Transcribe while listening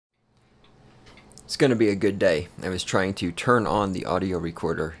It's going to be a good day. I was trying to turn on the audio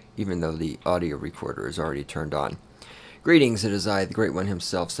recorder, even though the audio recorder is already turned on. Greetings, it is I, the Great One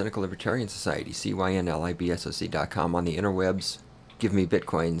himself, Cynical Libertarian Society, CYNLIBSOC.com on the interwebs. Give me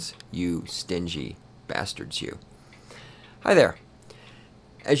bitcoins, you stingy bastards, you. Hi there.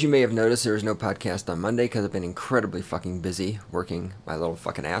 As you may have noticed, there is no podcast on Monday because I've been incredibly fucking busy working my little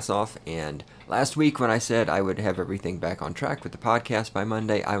fucking ass off. And last week when I said I would have everything back on track with the podcast by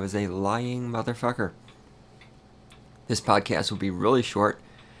Monday, I was a lying motherfucker. This podcast will be really short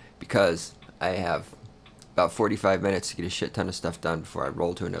because I have about 45 minutes to get a shit ton of stuff done before I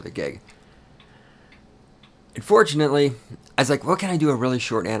roll to another gig. Unfortunately, I was like, what can I do a really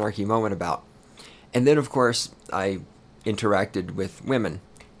short Anarchy moment about? And then, of course, I interacted with women.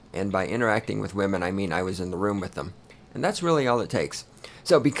 And by interacting with women, I mean I was in the room with them. And that's really all it takes.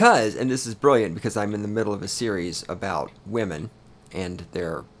 So because, and this is brilliant because I'm in the middle of a series about women and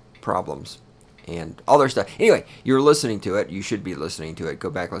their problems and all their stuff. Anyway, you're listening to it. You should be listening to it. Go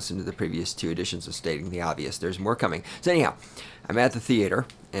back, listen to the previous 2 editions of Stating the Obvious. There's more coming. So anyhow, I'm at the theater.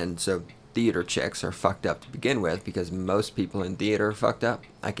 And so theater chicks are fucked up to begin with because most people in theater are fucked up.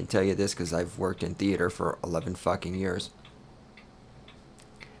 I can tell you this because I've worked in theater for 11 fucking years.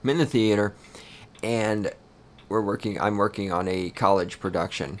 I'm in the theater, and I'm working on a college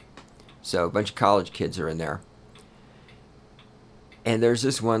production. So a bunch of college kids are in there. And there's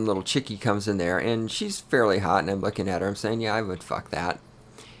this one little chickie comes in there, and she's fairly hot, and I'm looking at her, I'm saying, yeah, I would fuck that.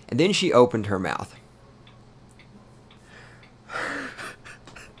 And then she opened her mouth.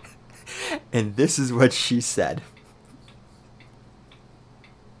 And this is what she said.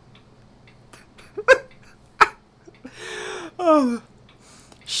 Oh.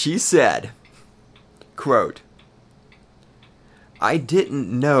 She said, quote, I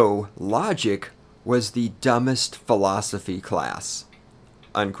didn't know logic was the dumbest philosophy class,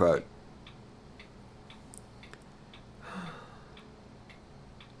 unquote.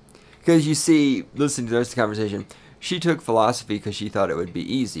 Because you see, listening to the rest of the conversation, she took philosophy because she thought it would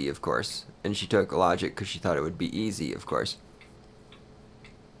be easy, of course. And she took logic because she thought it would be easy, of course.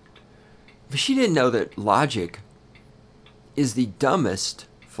 But she didn't know that logic is the dumbest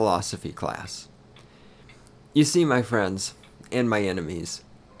philosophy class. You see, my friends and my enemies,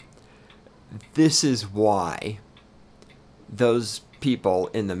 this is why those people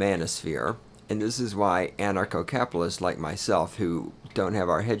in the manosphere, and this is why anarcho-capitalists like myself who don't have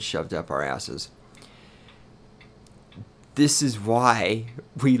our heads shoved up our asses, this is why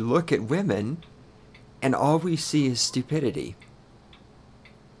we look at women and all we see is stupidity.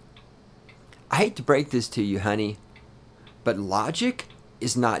 I hate to break this to you, honey, but logic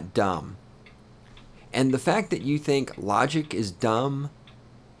is not dumb. And the fact that you think logic is dumb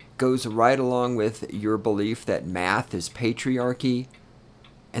goes right along with your belief that math is patriarchy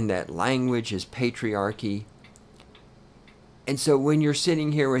and that language is patriarchy. And so when you're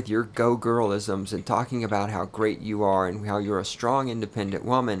sitting here with your go-girlisms and talking about how great you are and how you're a strong, independent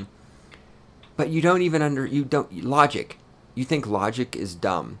woman, but you don't even logic. You think logic is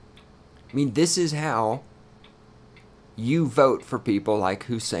dumb. I mean, this is how you vote for people like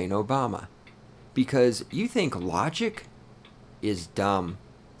Hussein Obama. Because you think logic is dumb.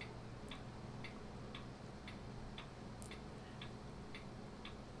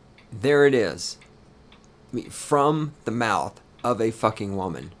 There it is. I mean, from the mouth of a fucking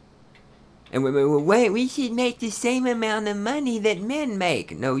woman. And women, wait, we should make the same amount of money that men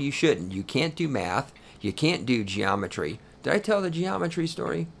make. No, you shouldn't. You can't do math. You can't do geometry. Did I tell the geometry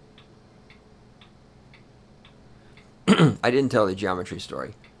story? I didn't tell the geometry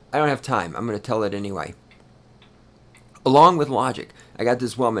story. I don't have time. I'm going to tell it anyway. Along with logic, I got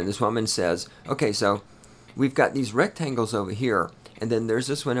this woman. This woman says, okay, so we've got these rectangles over here, and then there's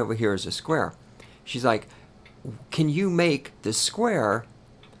this one over here as a square. She's like, can you make the square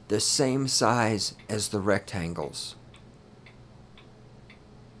the same size as the rectangles?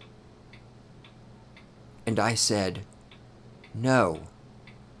 And I said, no.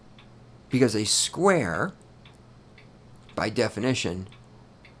 Because a square, by definition,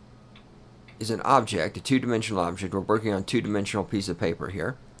 is an object, a 2-dimensional object. We're working on a 2-dimensional piece of paper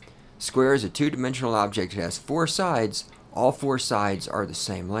here. Square is a 2-dimensional object. It has 4 sides. All 4 sides are the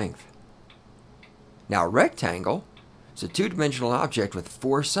same length. Now, a rectangle is a 2-dimensional object with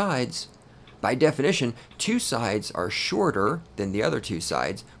 4 sides. By definition, 2 sides are shorter than the other 2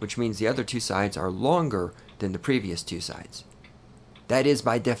 sides, which means the other 2 sides are longer than the previous 2 sides. That is,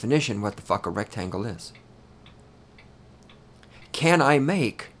 by definition, what the fuck a rectangle is. Can I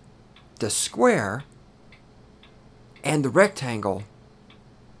make the square and the rectangle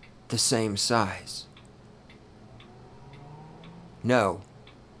the same size? No.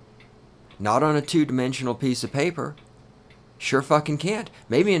 Not on a two-dimensional piece of paper. Sure fucking can't.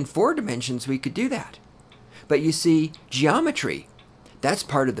 Maybe in 4 dimensions we could do that. But you see, geometry, that's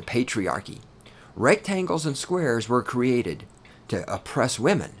part of the patriarchy. Rectangles and squares were created to oppress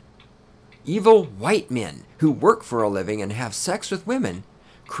women. Evil white men who work for a living and have sex with women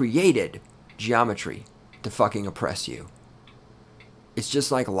created geometry to fucking oppress you. It's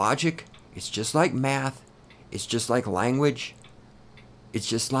just like logic. It's just like math. It's just like language. It's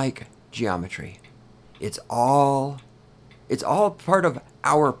just like geometry. It's all part of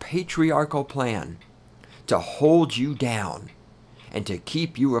our patriarchal plan to hold you down and to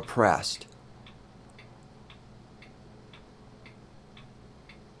keep you oppressed.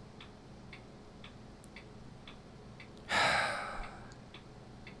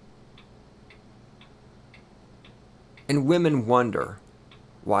 And women wonder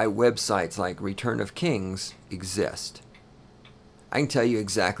why websites like Return of Kings exist. I can tell you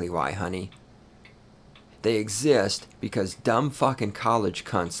exactly why, honey. They exist because dumb fucking college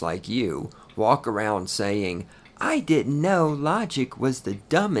cunts like you walk around saying, I didn't know logic was the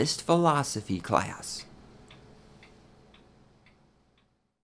dumbest philosophy class.